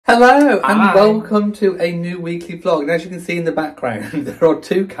Hello and welcome to a new weekly vlog. And as you can see in the background, there are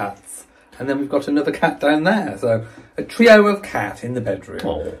two cats, and then we've got another cat down there. So a trio of cat in the bedroom.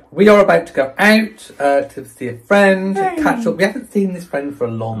 Oh. We are about to go out to see a friend, catch up. We haven't seen this friend for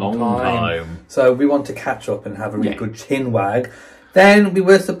a long time, so we want to catch up and have a really good chin wag. Then we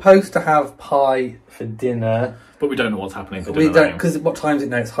were supposed to have pie for dinner, but we don't know what's happening for dinner. We don't, because what time is it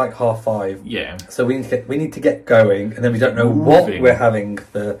now? It's like 5:30. Yeah. So we need to get going, and then we don't know what we're having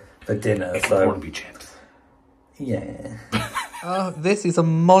for dinner. It'll probably be chips. Yeah. This is a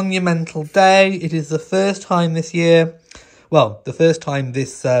monumental day. It is the first time this year, well, the first time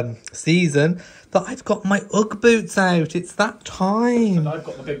this season, that I've got my Ugg boots out. It's that time. And I've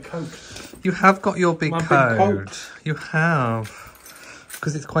got the big coat. You have got your big coat. You have.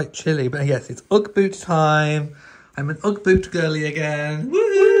 Because it's quite chilly. But yes, it's Ugg boot time. I'm an Ugg boot girly again.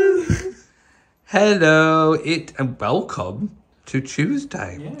 Woo! Hello, and welcome to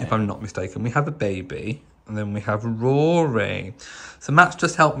Tuesday, if I'm not mistaken. We have a baby, and then we have Rory. So Matt's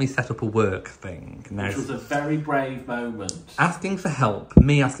just helped me set up a work thing. Now, which was a very brave moment. Asking for help,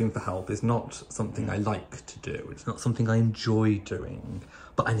 me asking for help, is not something I like to do. It's not something I enjoy doing.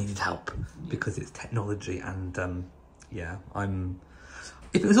 But I needed help because it's technology, and yeah,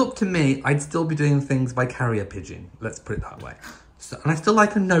 if it was up to me, I'd still be doing things by carrier pigeon. Let's put it that way. So, and I still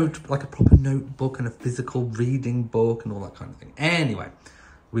like a proper notebook and a physical reading book and all that kind of thing. Anyway,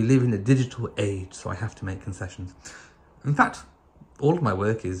 we live in a digital age, so I have to make concessions. In fact, all of my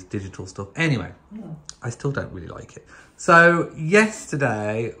work is digital stuff. Anyway, I still don't really like it. So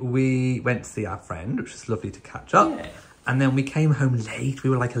yesterday we went to see our friend, which was lovely to catch up. Yeah. And then we came home late. We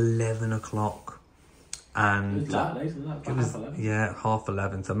were like 11 o'clock. And it was, yeah,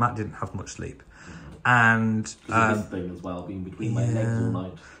 11:30. So Matt didn't have much sleep. And this thing as well, being between my legs all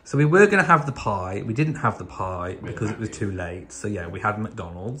night. So we were going to have the pie. We didn't have the pie because it was too late. So yeah, we had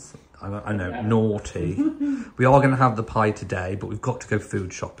McDonald's. I know, naughty. We are going to have the pie today, but we've got to go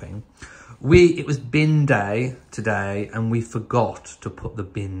food shopping. It was bin day today, and we forgot to put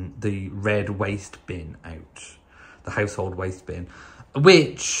the red waste bin out, the household waste bin,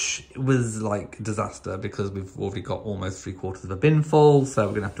 which was like a disaster because we've already got almost 3/4 of a bin full, so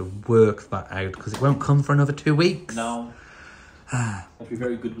we're gonna have to work that out because it won't come for another 2 weeks. No. Have to be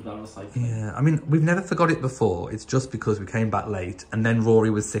very good with our recycling. Yeah, I mean, we've never forgot it before. It's just because we came back late, and then Rory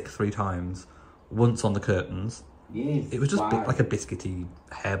was sick 3 times. Once on the curtains. Yes. It was just like a biscuity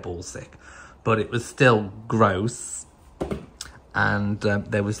hairball sick, but it was still gross. And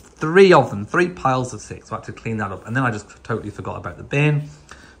there was 3 of them, 3 piles of 6, so I had to clean that up. And then I just totally forgot about the bin.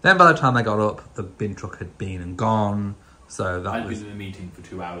 Then by the time I got up, the bin truck had been and gone. So that I'd been in a meeting for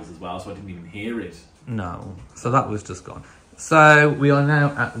 2 hours as well, so I didn't even hear it. No, so that was just gone. So we are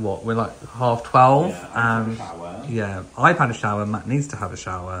now at what? We're like 12:30. Yeah, I've had a shower. Yeah, I've had a shower. Matt needs to have a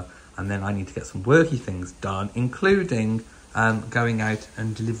shower. And then I need to get some worky things done, including going out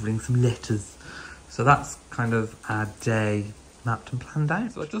and delivering some letters. So that's kind of our day mapped and planned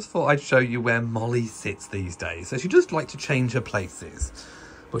out. So I just thought I'd show you where Molly sits these days. So she just like to change her places,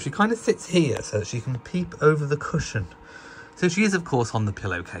 but she kind of sits here so that she can peep over the cushion. So she is of course on the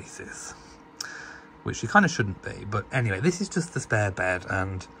pillowcases, which she kind of shouldn't be, but anyway, this is just the spare bed,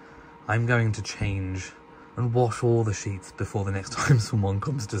 and I'm going to change and wash all the sheets before the next time someone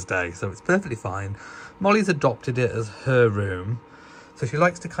comes to stay, so it's perfectly fine. Molly's adopted it as her room, so she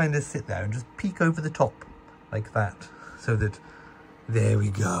likes to kind of sit there and just peek over the top like that, so that there we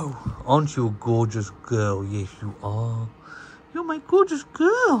go. Aren't you a gorgeous girl? Yes, you are. You're my gorgeous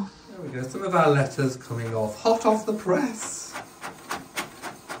girl. There we go. Some of our letters coming off. Hot off the press.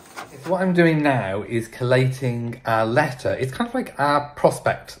 So what I'm doing now is collating our letter. It's kind of like our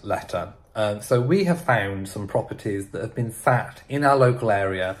prospect letter. So we have found some properties that have been sat in our local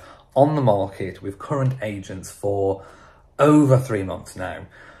area on the market with current agents for over 3 months now.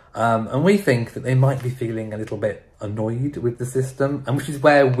 And we think that they might be feeling a little bit annoyed with the system, and which is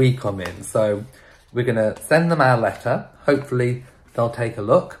where we come in. So we're going to send them our letter. Hopefully they'll take a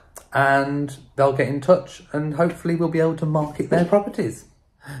look and they'll get in touch, and hopefully we'll be able to market their properties.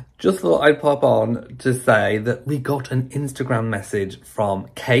 Just thought I'd pop on to say that we got an Instagram message from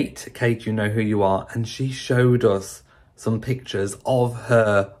Kate. Kate, you know who you are, and she showed us some pictures of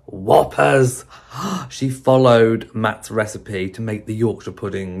her whoppers. She followed Matt's recipe to make the Yorkshire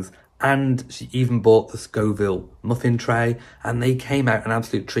puddings, and she even bought the Scoville muffin tray, and they came out an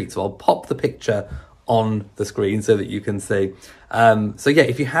absolute treat. So I'll pop the picture on the screen so that you can see. So yeah,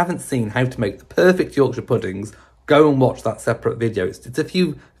 if you haven't seen how to make the perfect Yorkshire puddings, go and watch that separate video. It's a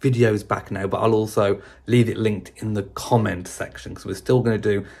few videos back now, but I'll also leave it linked in the comment section because we're still going to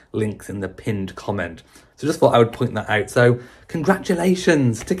do links in the pinned comment. So just thought I would point that out. So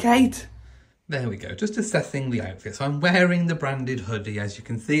congratulations to Kate. There we go, just assessing the outfit. So I'm wearing the branded hoodie. As you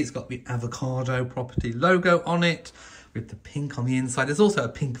can see, it's got the avocado property logo on it with the pink on the inside. There's also a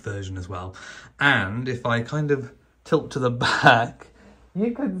pink version as well. And if I kind of tilt to the back, you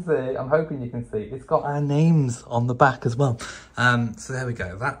can see, I'm hoping you can see, it's got our names on the back as well. So there we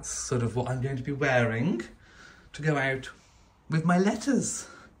go. That's sort of what I'm going to be wearing to go out with my letters.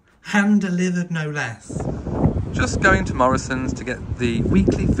 Hand delivered, no less. Just going to Morrison's to get the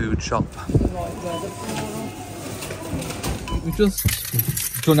weekly food shop. We've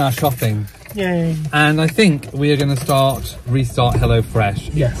just done our shopping. Yay. And I think we are going to restart HelloFresh.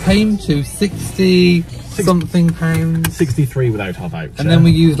 Yes. It came to 60 something pounds. 63 without our voucher. And then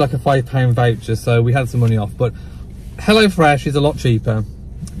we used like a £5 voucher, so we had some money off. But HelloFresh is a lot cheaper.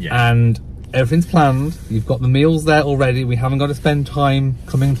 Yeah. And everything's planned. You've got the meals there already. We haven't got to spend time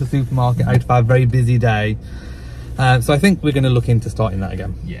coming to the supermarket out of our very busy day. So I think we're going to look into starting that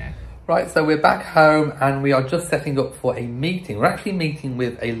again. Yeah. Right, so we're back home and we are just setting up for a meeting. We're actually meeting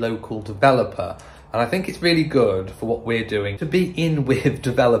with a local developer. And I think it's really good for what we're doing to be in with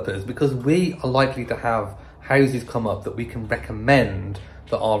developers, because we are likely to have houses come up that we can recommend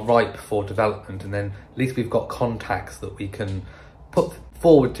that are ripe for development. And then at least we've got contacts that we can put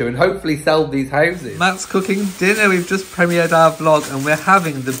forward to and hopefully sell these houses. Matt's cooking dinner. We've just premiered our vlog and we're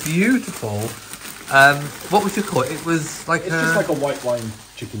having the beautiful, what would you call it? It was like just like a white wine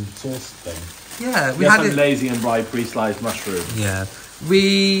chicken sauce thing. Yeah, we had some lazy and rye pre-sliced mushrooms. Yeah,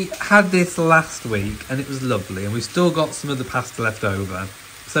 we had this last week and it was lovely, and we've still got some of the pasta left over,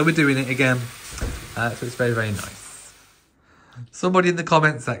 so we're doing it again. So it's very, very nice. Somebody in the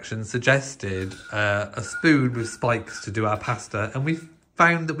comment section suggested a spoon with spikes to do our pasta, and we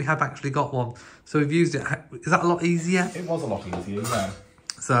found that we have actually got one, so we've used it. Is that a lot easier? It was a lot easier, yeah.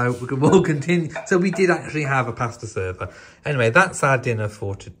 So we'll continue. So we did actually have a pasta server. Anyway, that's our dinner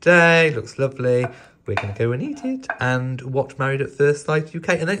for today. Looks lovely. We're going to go and eat it and watch Married at First Sight UK.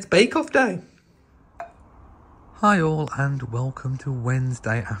 And then it's Bake Off Day. Hi all and welcome to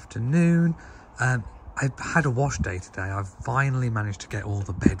Wednesday afternoon. I've had a wash day today. I've finally managed to get all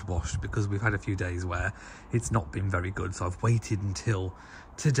the bed washed because we've had a few days where it's not been very good. So I've waited until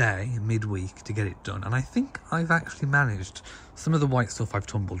today, midweek, to get it done. And I think I've actually managed. Some of the white stuff I've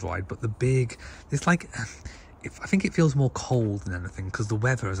tumble dried, but the big, it's like, I think it feels more cold than anything because the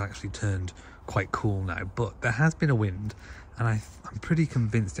weather has actually turned quite cool now. But there has been a wind and I'm pretty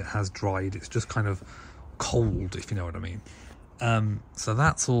convinced it has dried. It's just kind of cold, if you know what I mean. So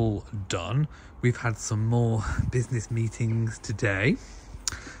that's all done. We've had some more business meetings today.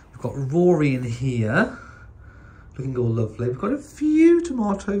 We've got Rory in here, looking all lovely. We've got a few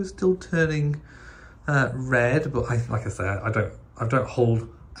tomatoes still turning red, but like I say, I don't hold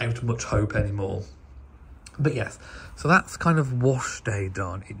out much hope anymore. But yes, so that's kind of wash day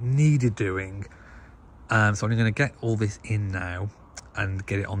done. It needed doing. So I'm going to get all this in now and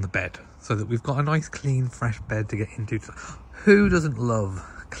get it on the bed so that we've got a nice clean fresh bed to get into. Who doesn't love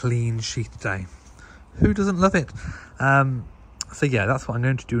clean sheet day? Who doesn't love it? So yeah, that's what I'm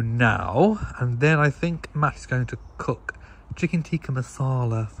going to do now. And then I think Matt is going to cook chicken tikka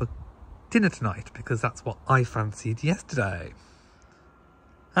masala for dinner tonight because that's what I fancied yesterday.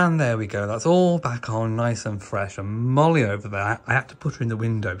 And there we go, that's all back on nice and fresh. And Molly over there, I had to put her in the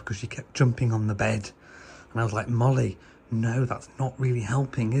window because she kept jumping on the bed. And I was like, Molly, no, that's not really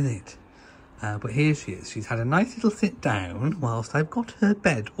helping, is it? But here she is. She's had a nice little sit down whilst I've got her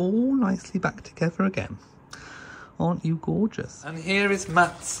bed all nicely back together again. Aren't you gorgeous? And here is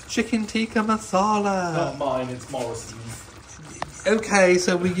Matt's chicken tikka masala. Not mine, it's Morrison's. Okay,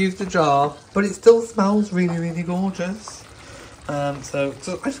 so we used a jar, but it still smells really, really gorgeous. So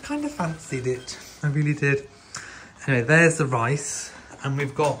I just kind of fancied it. I really did. Anyway, there's the rice, and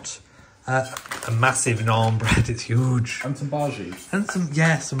we've got a massive naan bread. It's huge. And some bhajis. And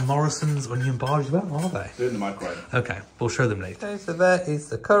some Morrison's onion bhajis. Where are they? They're in the microwave. Okay, we'll show them later. Okay, so there is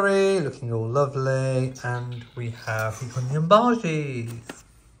the curry, looking all lovely, and we have the onion bhajis.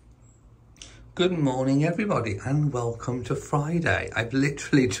 Good morning, everybody, and welcome to Friday. I've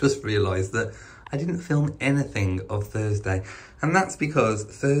literally just realised that I didn't film anything of Thursday, and that's because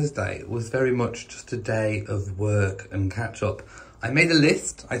Thursday was very much just a day of work and catch up. I made a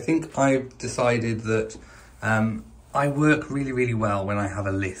list. I think I've decided that I work really, really well when I have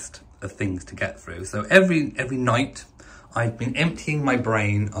a list of things to get through. So every night I've been emptying my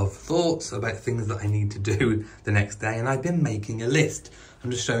brain of thoughts about things that I need to do the next day, and I've been making a list. I'm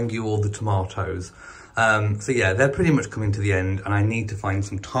just showing you all the tomatoes. So yeah, they're pretty much coming to the end, and I need to find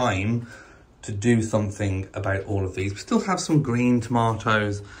some time to do something about all of these. We still have some green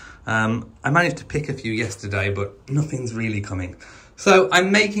tomatoes, I managed to pick a few yesterday, but nothing's really coming. So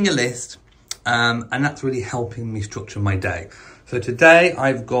I'm making a list, and that's really helping me structure my day. So today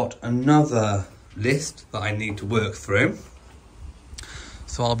I've got another list that I need to work through.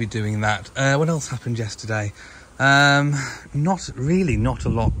 So I'll be doing that. What else happened yesterday? Not a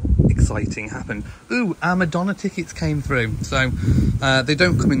lot exciting happened. Ooh, our Madonna tickets came through. So they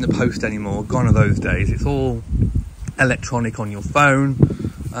don't come in the post anymore. Gone are those days. It's all electronic on your phone.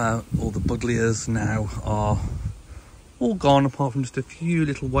 All the buddleias now are all gone, apart from just a few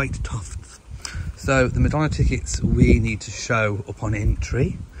little white tufts. So the Madonna tickets we need to show upon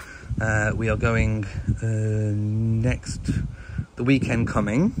entry. We are going the weekend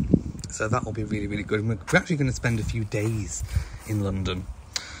coming, so that will be really good. We're actually going to spend a few days in London,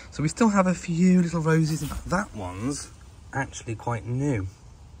 so we still have a few little roses. In fact, that one's actually quite new.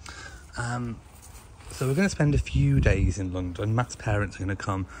 So we're going to spend a few days in London. Matt's parents are going to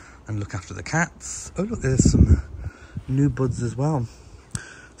come and look after the cats. Oh look, there's some new buds as well.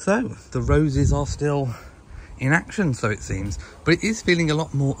 So the roses are still in action, so it seems, but it is feeling a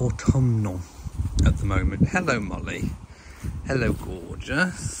lot more autumnal at the moment. Hello Molly. Hello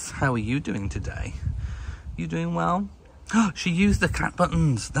gorgeous. How are you doing today? You doing well? Oh, she used the cat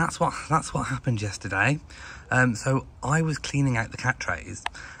buttons. That's what happened yesterday. So I was cleaning out the cat trays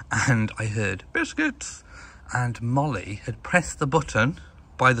and I heard biscuits, and Molly had pressed the button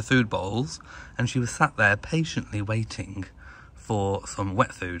by the food bowls and she was sat there patiently waiting for some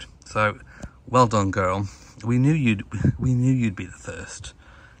wet food. So well done, girl. We knew you'd be the first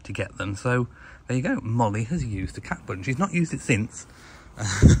to get them. So there you go. Molly has used the cat button. She's not used it since,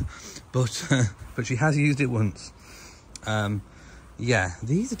 but she has used it once. Yeah,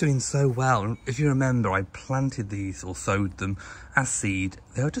 these are doing so well. If you remember, I planted these or sowed them as seed.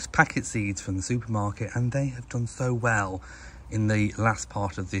 They were just packet seeds from the supermarket, and they have done so well in the last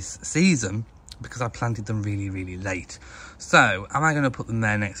part of this season because I planted them really late. So am I going to put them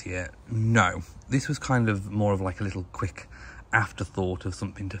there next year? No. This was kind of more of like a little quick afterthought of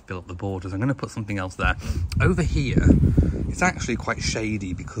something to fill up the borders. I'm going to put something else there. Over here, it's actually quite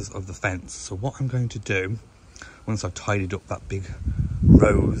shady because of the fence. So what I'm going to do, once I've tidied up that big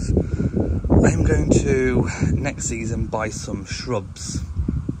rose, I'm going to next season buy some shrubs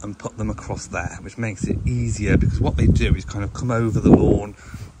and put them across there, which makes it easier, because what they do is kind of come over the lawn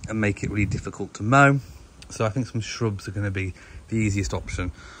and make it really difficult to mow. So I think some shrubs are going to be the easiest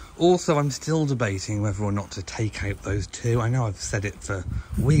option. Also, I'm still debating whether or not to take out those two. I know I've said it for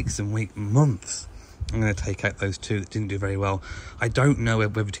weeks and months. I'm going to take out those two that didn't do very well. I don't know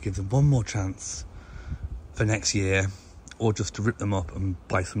whether to give them one more chance for next year, or just to rip them up and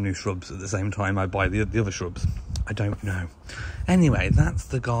buy some new shrubs at the same time I buy the other shrubs. I don't know. Anyway, that's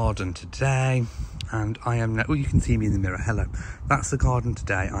the garden today, and I am now... Oh, you can see me in the mirror. Hello. That's the garden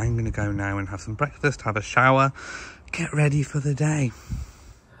today. I'm going to go now and have some breakfast, have a shower, get ready for the day.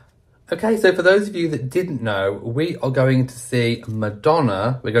 Okay, so for those of you that didn't know, we are going to see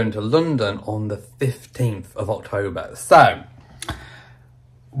Madonna. We're going to London on the 15th of October. So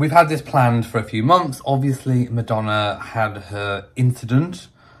we've had this planned for a few months. Obviously, Madonna had her incident,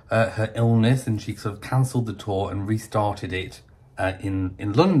 her illness, and she sort of cancelled the tour and restarted it in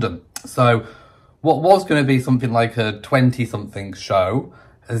London. So what was going to be something like a 20-something show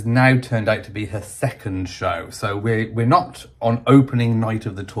has now turned out to be her second show. So we're not on opening night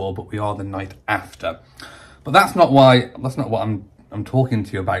of the tour, but we are the night after. But that's not what I'm talking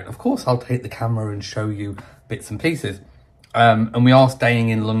to you about. Of course, I'll take the camera and show you bits and pieces. And we are staying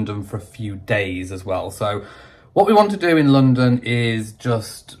in London for a few days as well. So what we want to do in London is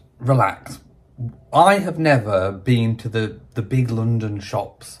just relax. I have never been to the big London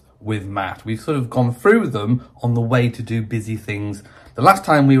shops with Matt. We've sort of gone through them on the way to do busy things. The last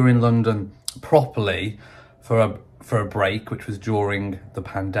time we were in London properly for a break, which was during the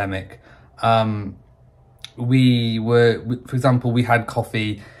pandemic, for example, we had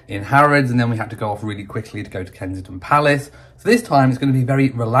coffee in Harrods, and then we had to go off really quickly to go to Kensington Palace. So this time it's going to be very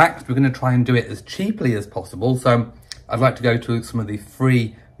relaxed. We're going to try and do it as cheaply as possible. So I'd like to go to some of the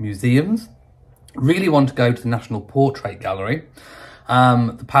free museums. Really want to go to the National Portrait Gallery.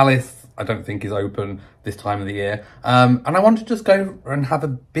 The Palace, I don't think, is open this time of the year. And I want to just go and have a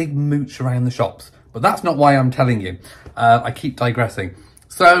big mooch around the shops. But that's not why I'm telling you. I keep digressing.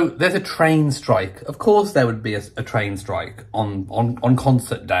 So there's a train strike. Of course there would be a train strike on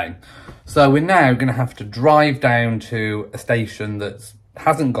concert day. So we're now going to have to drive down to a station that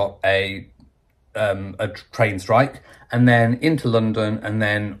hasn't got a train strike, and then into London, and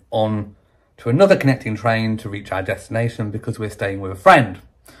then on to another connecting train to reach our destination, because we're staying with a friend.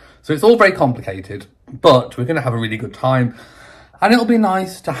 So it's all very complicated, but we're going to have a really good time. And it'll be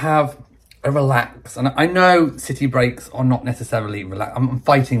nice to have a relax. And I know city breaks are not necessarily relax. I'm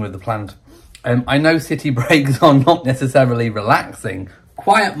fighting with the plant. I know city breaks are not necessarily relaxing.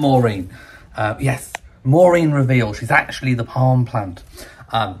 Quiet Maureen. Yes, Maureen reveals she's actually the palm plant.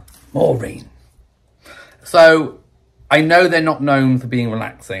 Maureen. So I know they're not known for being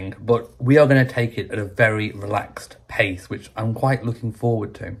relaxing, but we are going to take it at a very relaxed pace, which I'm quite looking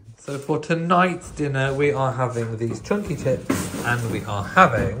forward to. So for tonight's dinner, we are having these chunky chips, and we are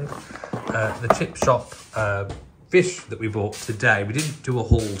having the chip shop fish that we bought today. We didn't do a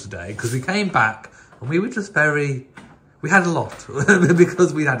haul today because we came back and we were just we had a lot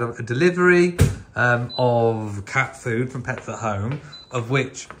because we had a delivery of cat food from Pets at Home, of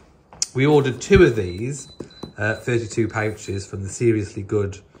which we ordered 2 of these, 32 pouches from the Seriously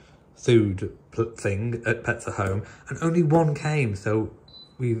Good food thing at Pets at Home, and only 1 came. So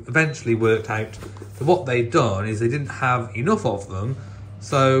we eventually worked out that what they'd done is they didn't have enough of them,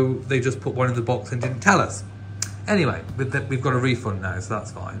 so they just put 1 in the box and didn't tell us. Anyway, we've got a refund now, so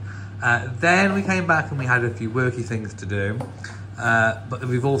that's fine. Then we came back and we had a few worky things to do, but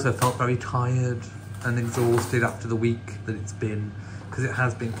we've also felt very tired and exhausted after the week that it's been, because it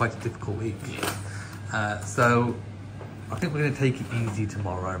has been quite a difficult week. So I think we're going to take it easy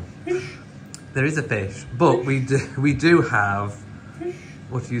tomorrow. There is a fish, but we do have...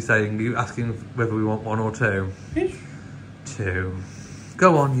 What are you saying? Are you asking whether we want 1 or 2? Fish. 2.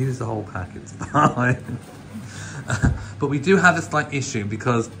 Go on, use the whole pack, it's fine. But we do have a slight issue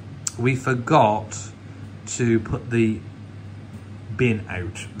because we forgot to put the bin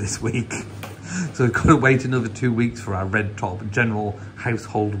out this week. So we've got to wait another 2 weeks for our red top general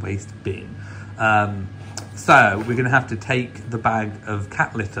household waste bin. So we're going to have to take the bag of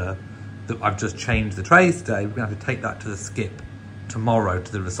cat litter that I've just changed the trays today. We're going to have to take that to the skip tomorrow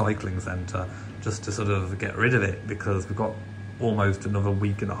to the recycling centre just to sort of get rid of it, because we've got almost another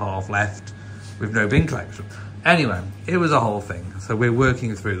week and a half left with no bin collection. Anyway, it was a whole thing, so we're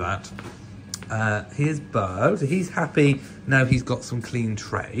working through that. Here's Bo, so he's happy now he's got some clean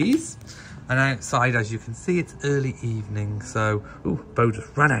trays. And outside, as you can see, it's early evening, so... Ooh, Bo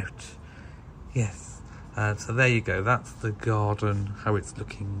just ran out. Yes. So there you go, that's the garden, how it's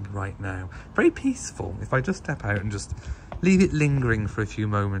looking right now. Very peaceful. If I just step out and just leave it lingering for a few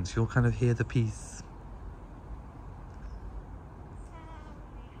moments, you'll kind of hear the peace.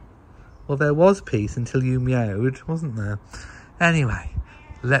 Well, there was peace until you meowed, wasn't there? Anyway,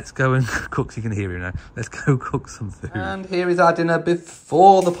 let's go and cook. You can hear him now. Let's go cook some food. And here is our dinner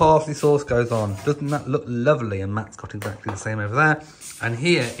before the parsley sauce goes on. Doesn't that look lovely? And Matt's got exactly the same over there. And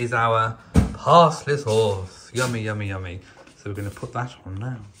here is our parsley sauce. Yummy, yummy, yummy. So we're going to put that on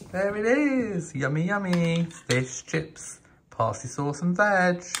now. There it is. Yummy, yummy. Fish, chips, parsley sauce and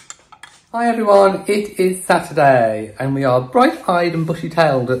veg. Hi everyone, it is Saturday and we are bright-eyed and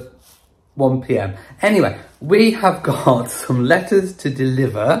bushy-tailed at 1 PM. Anyway, we have got some letters to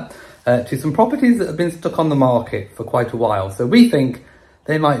deliver to some properties that have been stuck on the market for quite a while. So we think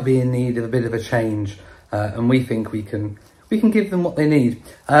they might be in need of a bit of a change, and we think we can give them what they need.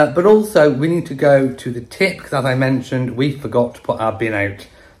 But also we need to go to the tip, because as I mentioned, we forgot to put our bin out.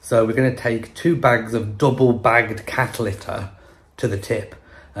 So we're going to take 2 bags of double bagged cat litter to the tip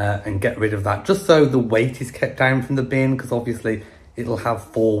and get rid of that, just so the weight is kept down from the bin, because obviously it'll have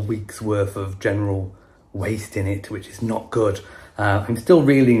 4 weeks worth of general waste in it, which is not good. I'm still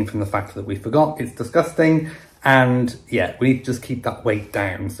reeling from the fact that we forgot. It's disgusting. And yeah, we need to just keep that weight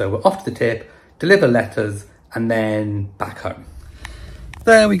down. So we're off to the tip, deliver letters, and then back home.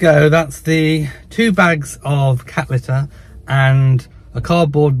 There we go. That's the 2 bags of cat litter and a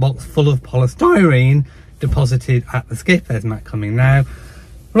cardboard box full of polystyrene deposited at the skip. There's Matt coming now.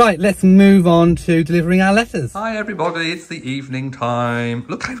 Right, let's move on to delivering our letters. Hi everybody, it's the evening time.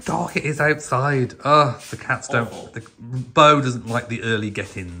 Look how dark it is outside. Oh, the cats don't, Bo doesn't like the early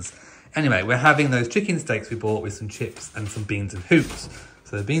get-ins. Anyway, we're having those chicken steaks we bought with some chips and some beans and hoops.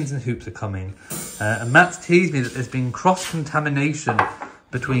 So the beans and hoops are coming. And Matt's teased me that there's been cross-contamination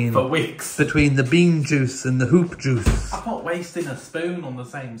between... For weeks. Between the bean juice and the hoop juice. I'm not wasting a spoon on the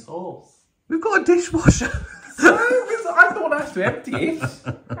same sauce. We've got a dishwasher. I thought I had to empty it.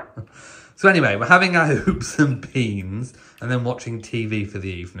 So anyway, we're having our hoops and beans and then watching TV for the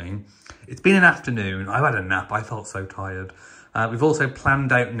evening. It's been an afternoon. I've had a nap. I felt so tired. We've also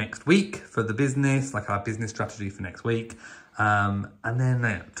planned out next week for the business, like our business strategy for next week. And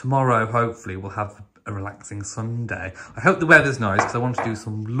then tomorrow, hopefully, we'll have a relaxing Sunday. I hope the weather's nice because I want to do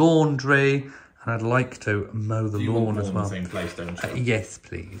some laundry. And I'd like to mow the lawn as well. In the same place, don't you? Yes,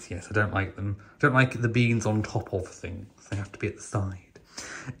 please. Yes, I don't like them. I don't like the beans on top of things. They have to be at the side.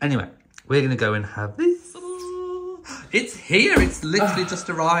 Anyway, we're going to go and have this It's here. It's literally just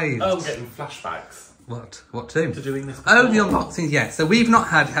arrived. Oh, I'm getting flashbacks. What? What to? To doing this Oh, the before. unboxings, yeah. So we've not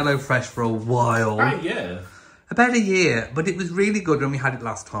had HelloFresh for a while. Right, yeah. About a year, but it was really good when we had it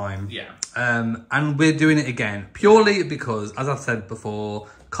last time. Yeah. And we're doing it again, purely because, as I've said before,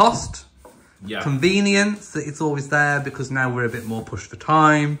 cost, Yeah. convenience, that it's always there because now we're a bit more pushed for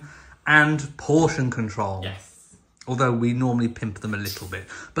time, and portion control. Yes. Although we normally pimp them a little bit.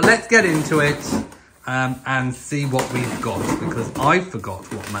 But let's get into it and see what we've got, because I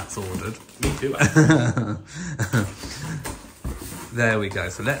forgot what Matt's ordered. Me too, actually. There we go.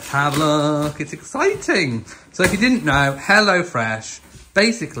 So let's have a look. It's exciting. So if you didn't know, HelloFresh,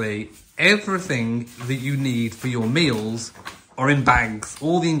 basically everything that you need for your meals are in bags,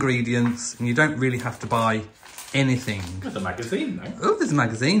 all the ingredients, and you don't really have to buy anything. There's a magazine, though. Oh, there's a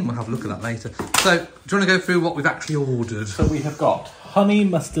magazine. We'll have a look at that later. So, do you want to go through what we've actually ordered? So we have got honey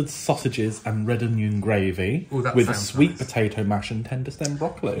mustard sausages and red onion gravy Ooh, that with a sounds sweet nice. potato mash and tender stem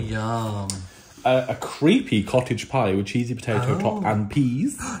broccoli. Yum. A creepy cottage pie with cheesy potato top and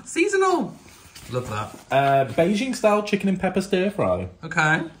peas. Seasonal. Love that. Beijing style chicken and pepper stir fry.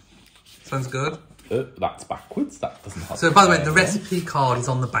 Okay. Sounds good. That's backwards. That doesn't have. So, by the way, the recipe card is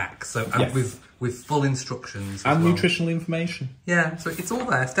on the back. So, and Yes. with full instructions. And as well. nutritional information. Yeah, so it's all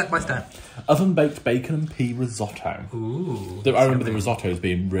there, step by step. Oven baked bacon and pea risotto. Ooh. I remember the risottos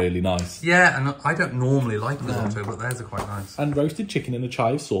being really nice. Yeah, and I don't normally like risotto, but theirs are quite nice. And roasted chicken in a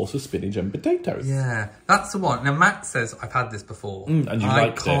chive sauce with spinach and potatoes. Yeah, that's the one. Now, Matt says I've had this before. and you I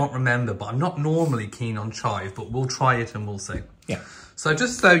liked can't it. remember, but I'm not normally keen on chive, but we'll try it and we'll see. Yeah. So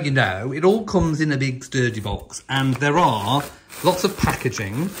just so you know, it all comes in a big sturdy box, and there are lots of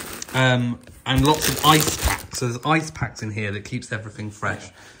packaging and lots of ice packs. So there's ice packs in here that keeps everything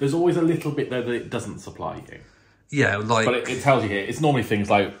fresh. There's always a little bit though that it doesn't supply you. Yeah, like... But it tells you here, it's normally things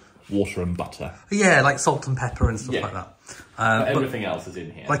like water and butter. Yeah, like salt and pepper and stuff like that. But everything else is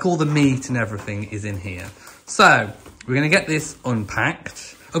in here. Like all the meat and everything is in here. So, we're going to get this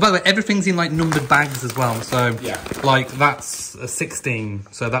unpacked. Oh, by the way, everything's in like numbered bags as well. So, like that's a 16.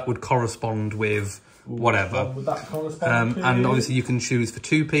 So that would correspond with whatever. What would that correspond to? And obviously you can choose for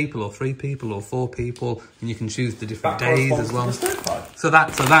 2 people or 3 people or 4 people. And you can choose the different days as well. So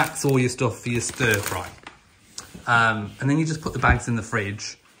that's all your stuff for your stir fry. And then you just put the bags in the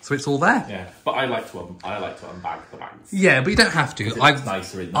fridge. So it's all there. Yeah, but I like to unbag the bags. Yeah, but you don't have to. It's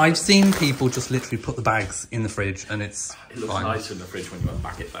nicer in the I've seen people just literally put the bags in the fridge and it's It looks fine. nicer in the fridge when you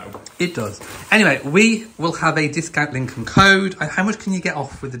unbag it though. It does. Anyway, we will have a discount link and code. How much can you get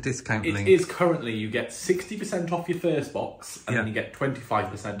off with the discount link? It is currently, you get 60% off your first box, and Yeah. then you get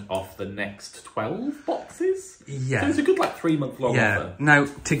 25% off the next 12 boxes. Yeah. So it's a good, like, 3-month long Yeah. offer. Now,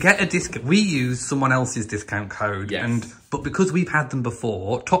 to get a discount, we use someone else's discount code. Yes. But because we've had them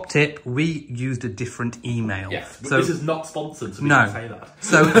before, top tip, we used a different email. Yes, So, this is not sponsored, so we no. can say that.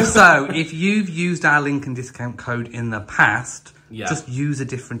 So if you've used our link and discount code in the past, Yeah. just use a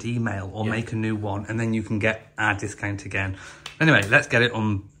different email or Yeah. make a new one, and then you can get our discount again. Anyway, let's get it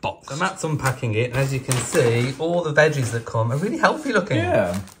unboxed. So Matt's unpacking it, and as you can see, all the veggies that come are really healthy looking.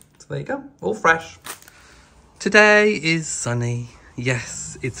 Yeah. So there you go, all fresh. Today is sunny.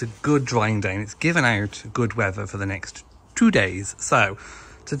 Yes, it's a good drying day, and it's given out good weather for the next 2 days. So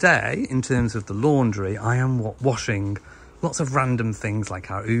today, in terms of the laundry, I am washing lots of random things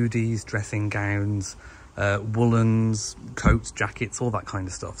like our hoodies, dressing gowns, woolens, coats, jackets, all that kind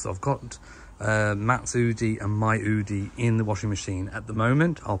of stuff. So I've got Matt's hoodie and my hoodie in the washing machine at the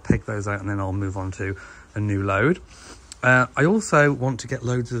moment. I'll peg those out and then I'll move on to a new load. I also want to get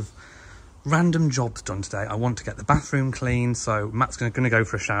loads of random jobs done today. I want to get the bathroom clean, so Matt's going to go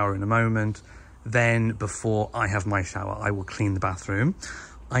for a shower in a moment. Then before I have my shower, I will clean the bathroom.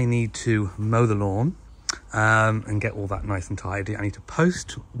 I need to mow the lawn and get all that nice and tidy. I need to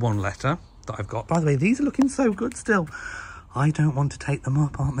post one letter that I've got. By the way, these are looking so good still. I don't want to take them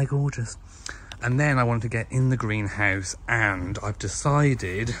up, aren't they gorgeous? And then I want to get in the greenhouse, and I've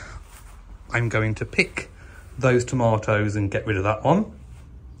decided I'm going to pick those tomatoes and get rid of that one.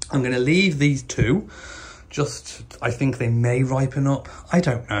 I'm going to leave these 2. I think they may ripen up. I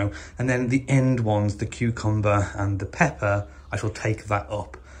don't know. And then the end ones, the cucumber and the pepper, I shall take that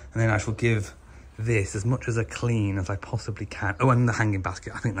up. And then I shall give this as much as a clean as I possibly can. Oh, and the hanging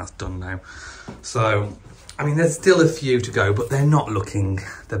basket, I think that's done now. So, I mean, there's still a few to go, but they're not looking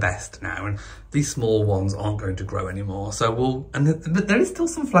the best now. And these small ones aren't going to grow anymore. So but there is still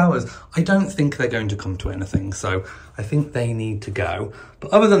some flowers. I don't think they're going to come to anything. So I think they need to go.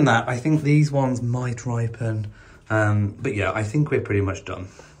 But other than that, I think these ones might ripen. But yeah, I think we're pretty much done.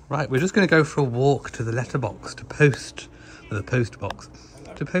 Right, we're just going to go for a walk to the letterbox to post a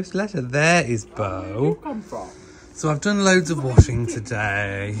letter. There is Bo. Where did you come from? So I've done loads of washing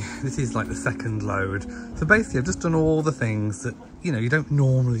today. This is like the second load. So basically I've just done all the things that, you know, you don't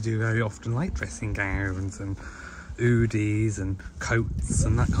normally do very often, like dressing gowns and hoodies and coats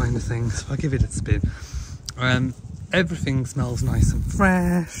and that kind of thing. So I'll give it a spin. Everything smells nice and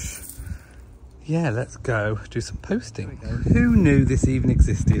fresh. Yeah, let's go do some posting. Who knew this even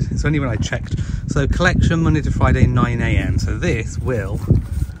existed? It's only when I checked. So collection Monday to Friday 9 AM. So this will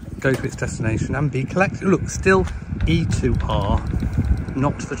go to its destination and be collected. Look, still E2R,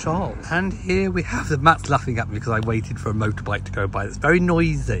 not for Charles. And here we have the Matt's laughing at me because I waited for a motorbike to go by. It's very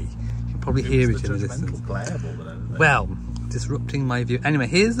noisy. You can probably hear it in the distance. Well, disrupting my view. Anyway,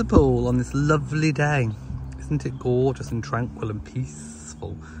 here's the pool on this lovely day. Isn't it gorgeous and tranquil and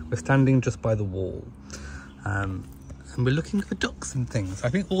peaceful? We're standing just by the wall. And we're looking for ducks and things. I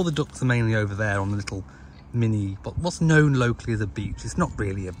think all the ducks are mainly over there on the little mini, but what's known locally as a beach. It's not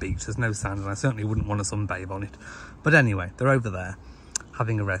really a beach, there's no sand, and I certainly wouldn't want to sunbathe on it. But anyway, they're over there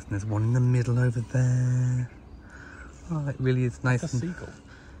having a rest, and there's one in the middle over there. Oh, it really is nice. That's a seagull.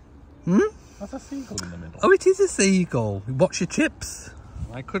 That's a seagull in the middle. Oh, it is a seagull. Watch your chips.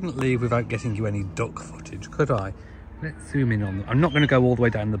 I couldn't leave without getting you any duck footage, could I? Let's zoom in on them. I'm not going to go all the way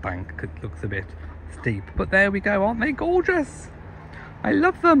down the bank because it looks a bit steep, but there we go. Aren't they gorgeous? I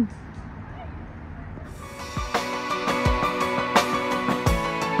love them.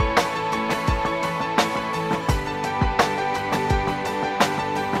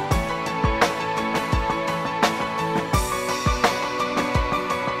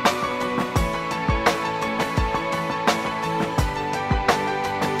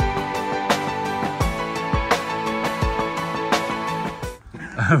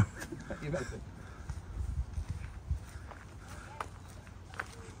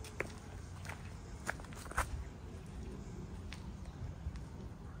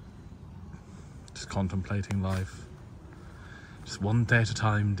 Just contemplating life. Just one day at a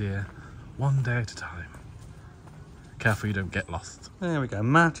time, dear. One day at a time. Careful you don't get lost. There we go.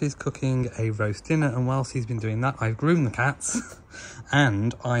 Matt is cooking a roast dinner, and whilst he's been doing that, I've groomed the cats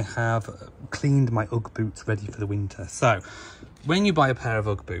and I have cleaned my Ugg boots ready for the winter. So when you buy a pair of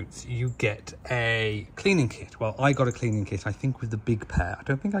Ugg boots, you get a cleaning kit. Well, I got a cleaning kit, I think, with the big pair. I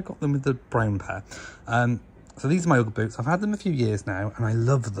don't think I got them with the brown pair. So these are my Ugg boots. I've had them a few years now, and I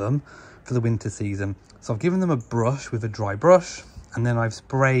love them for the winter season. So I've given them a brush with a dry brush, and then I've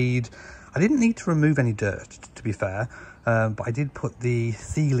sprayed. I didn't need to remove any dirt, to be fair, but I did put the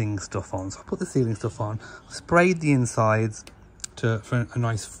sealing stuff on. So I put the sealing stuff on, sprayed the insides for a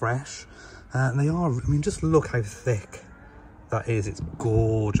nice fresh. And they are, I mean, just look how thick that is. It's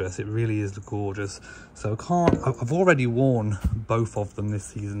gorgeous. It really is gorgeous. So I've already worn both of them this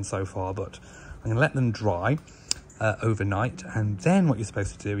season so far, but I'm going to let them dry overnight. And then what you're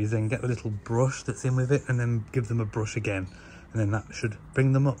supposed to do is then get the little brush that's in with it and then give them a brush again. And then that should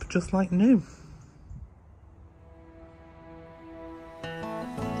bring them up just like new.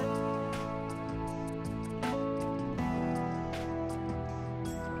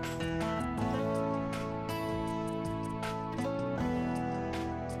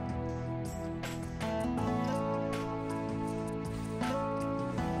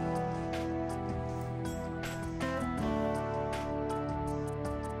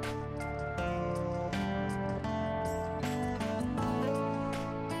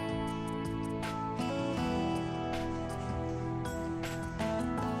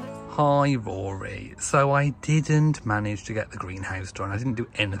 Hi Rory. So I didn't manage to get the greenhouse done. I didn't do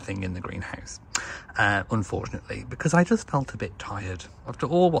anything in the greenhouse, unfortunately, because I just felt a bit tired. After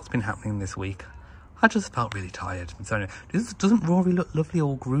all what's been happening this week, I just felt really tired. And so doesn't Rory look lovely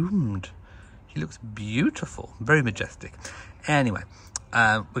all groomed? He looks beautiful, very majestic. Anyway,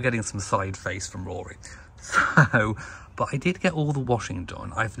 we're getting some side face from Rory. So, but I did get all the washing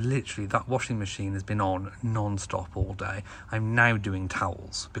done. I've literally, that washing machine has been on non-stop all day. I'm now doing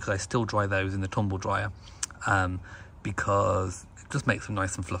towels because I still dry those in the tumble dryer because it just makes them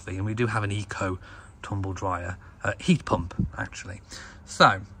nice and fluffy. And we do have an eco tumble dryer, heat pump actually.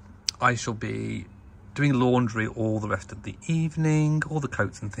 So I shall be doing laundry all the rest of the evening. All the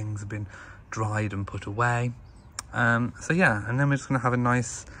coats and things have been dried and put away. So yeah, and then we're just going to have a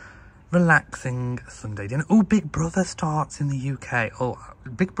nice relaxing Sunday dinner. Oh, Big Brother starts in the UK. Oh,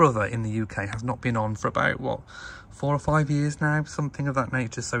 Big Brother in the UK has not been on for about, what, 4 or 5 years now? Something of that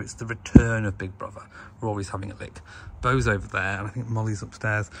nature. So it's the return of Big Brother. Rory's having a lick. Bo's over there, and I think Molly's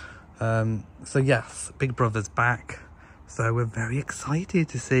upstairs. So yes, Big Brother's back. So we're very excited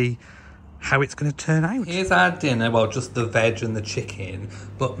to see how it's going to turn out. Here's our dinner. Well, just the veg and the chicken.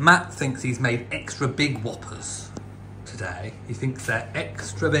 But Matt thinks he's made extra big whoppers today. He thinks they're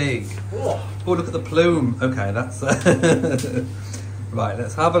extra big. Oh, look at the plume. Okay, that's... Right,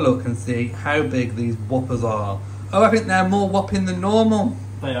 let's have a look and see how big these whoppers are. Oh, I think they're more whopping than normal.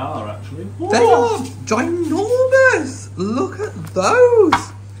 They are, actually. They are ginormous. Look at those.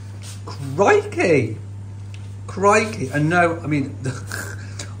 Crikey. Crikey. And no, I mean...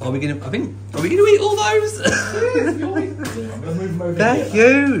 Are we going to eat all those? They're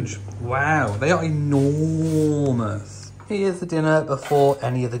huge. Wow, they are enormous. Here's the dinner before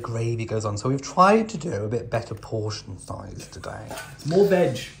any of the gravy goes on. So we've tried to do a bit better portion size today. More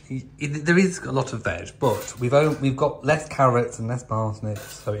veg. There is a lot of veg, but we've got less carrots and less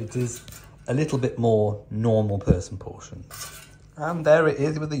parsnips, so it is a little bit more normal person portions. And there it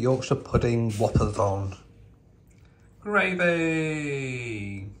is with the Yorkshire pudding whoppers on.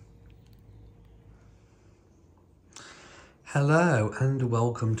 Gravy! Hello and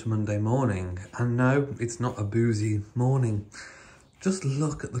welcome to Monday morning. And no, it's not a boozy morning. Just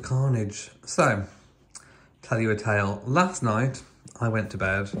look at the carnage. So, tell you a tale. Last night, I went to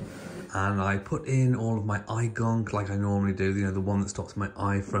bed and I put in all of my eye gunk like I normally do, you know, the one that stops my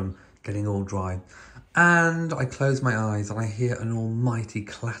eye from getting all dry. And I close my eyes and I hear an almighty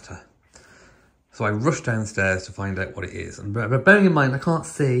clatter. So I rush downstairs to find out what it is. And bearing in mind, I can't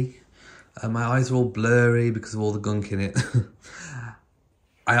see. My eyes are all blurry because of all the gunk in it.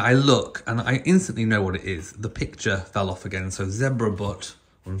 I look and I instantly know what it is. The picture fell off again. So zebra butt,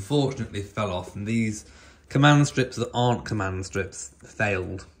 unfortunately, fell off. And these command strips that aren't command strips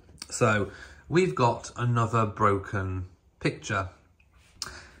failed. So we've got another broken picture.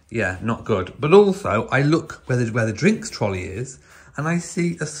 Yeah, not good. But also, I look where the drinks trolley is, and I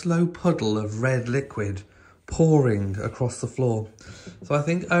see a slow puddle of red liquid pouring across the floor. So I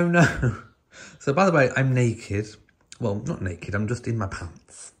think, oh no. So by the way, I'm naked. Well, not naked, I'm just in my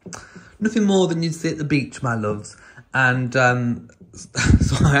pants. Nothing more than you'd see at the beach, my loves. And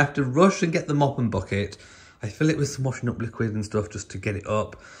so I have to rush and get the mop and bucket. I fill it with some washing up liquid and stuff just to get it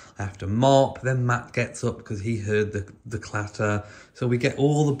up. I have to mop, then Matt gets up because he heard the clatter. So we get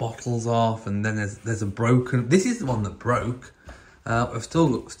all the bottles off, and then there's a broken... This is the one that broke. I've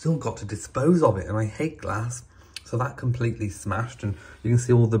still got to dispose of it, and I hate glass. So that completely smashed, and you can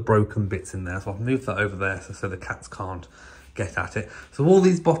see all the broken bits in there. So I've moved that over there so the cats can't get at it. So all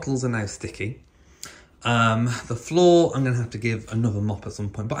these bottles are now sticky. The floor, I'm going to have to give another mop at some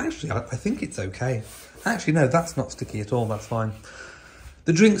point. But actually, I think it's okay. Actually, no, that's not sticky at all. That's fine.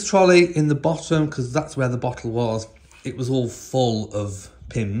 The drinks trolley in the bottom, because that's where the bottle was, it was all full of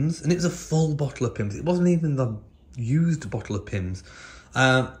Pimm's. And it was a full bottle of Pimm's. It wasn't even the used bottle of Pimm's.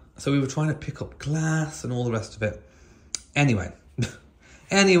 So we were trying to pick up glass and all the rest of it. Anyway,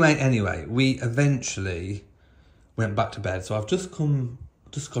 we eventually went back to bed. So I've just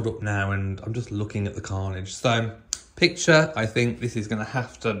got up now and I'm just looking at the carnage. So picture, I think this is going to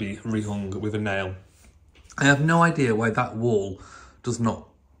have to be rehung with a nail. I have no idea why that wall does not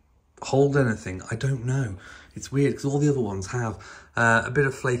hold anything. I don't know. It's weird because all the other ones have a bit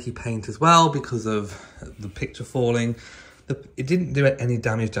of flaky paint as well because of the picture falling. It didn't do any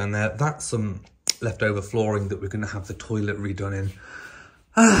damage down there. That's some leftover flooring that we're going to have the toilet redone in.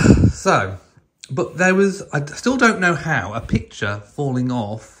 But there was, I still don't know how, a picture falling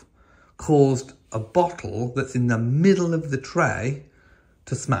off caused a bottle that's in the middle of the tray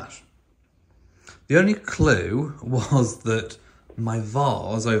to smash. The only clue was that my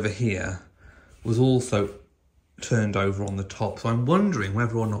vase over here was also turned over on the top. So I'm wondering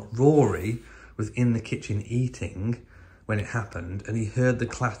whether or not Rory was in the kitchen eating when it happened and he heard the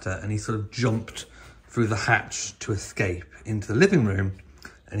clatter and he sort of jumped through the hatch to escape into the living room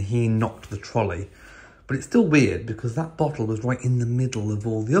and he knocked the trolley. But it's still weird because that bottle was right in the middle of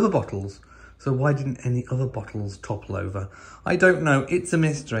all the other bottles. So why didn't any other bottles topple over? I don't know. It's a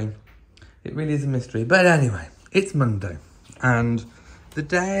mystery. It really is a mystery. But anyway, it's Monday and the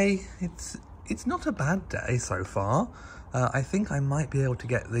day, it's not a bad day so far. I think I might be able to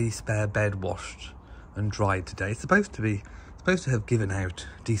get the spare bed washed and dried today. It's supposed to have given out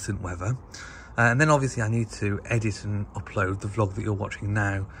decent weather. And then obviously I need to edit and upload the vlog that you're watching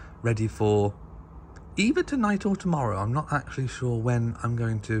now, ready for either tonight or tomorrow. I'm not actually sure when I'm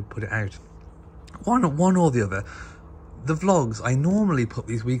going to put it out. One or the other. The vlogs, I normally put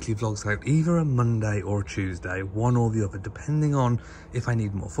these weekly vlogs out either a Monday or a Tuesday, one or the other, depending on if I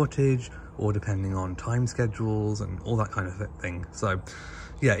need more footage or depending on time schedules and all that kind of thing. So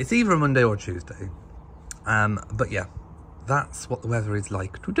yeah, it's either a Monday or a Tuesday. But yeah, that's what the weather is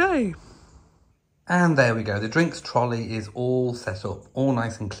like today. And there we go. The drinks trolley is all set up, all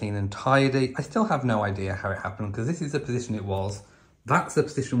nice and clean and tidy. I still have no idea how it happened because this is the position it was. That's the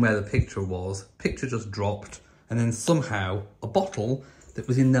position where the picture was. Picture just dropped and then somehow a bottle that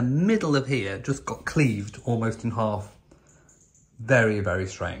was in the middle of here just got cleaved almost in half. Very, very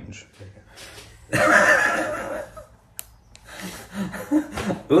strange.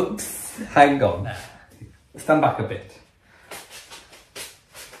 Oops, hang on. Stand back a bit.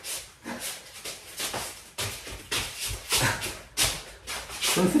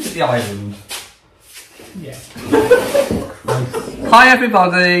 Come sit at the island. Yeah. Hi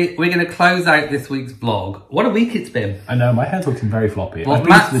everybody, we're going to close out this week's vlog. What a week it's been. I know, my hair's looking very floppy. Well, I've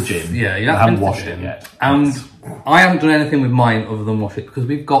been to the gym. Yeah, you I haven't haven't washed it yet. And I haven't done anything with mine other than wash it because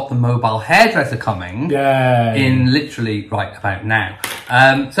we've got the mobile hairdresser coming in literally right about now.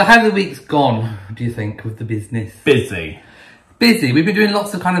 So how's the week's gone, do you think, with the business? Busy. Busy. We've been doing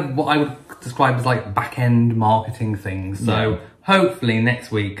lots of kind of what I would describe as like back-end marketing things. So hopefully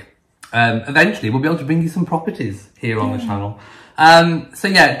next week, eventually we'll be able to bring you some properties here on the channel. So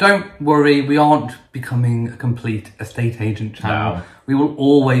yeah, don't worry, we aren't becoming a complete estate agent channel. No. We will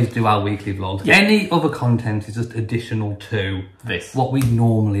always do our weekly vlogs. Yeah. Any other content is just additional to what we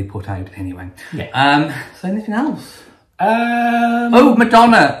normally put out anyway. Yeah. So anything else? Oh,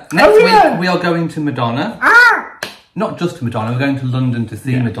 Madonna. Next week we are going to Madonna. Not just to Madonna, we're going to London to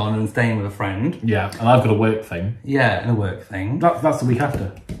see Madonna and staying with a friend. Yeah, and I've got a work thing. Yeah, and a work thing. That's the week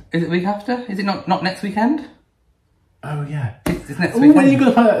after. Is it the week after? Is it not next weekend? Oh yeah. It's next weekend. When are you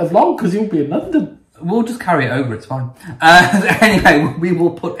going to put out a vlog? Because you'll be in London. We'll just carry it over, it's fine. Anyway, we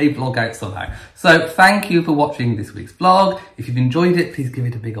will put a vlog out somehow. So thank you for watching this week's vlog. If you've enjoyed it, please give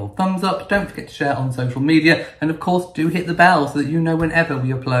it a big old thumbs up. Don't forget to share on social media. And of course, do hit the bell so that you know whenever we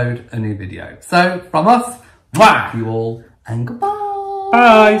upload a new video. So from us, thank you all and goodbye.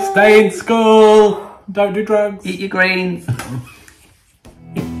 Bye, stay in school. Don't do drugs. Eat your greens.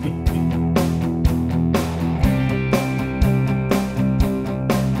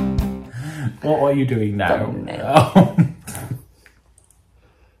 What are you doing now? Oh.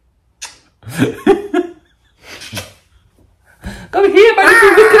 Go here, my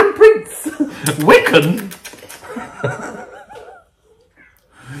little Wiccan prince. Wiccan?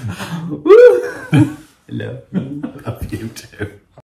 Hello. Love you too.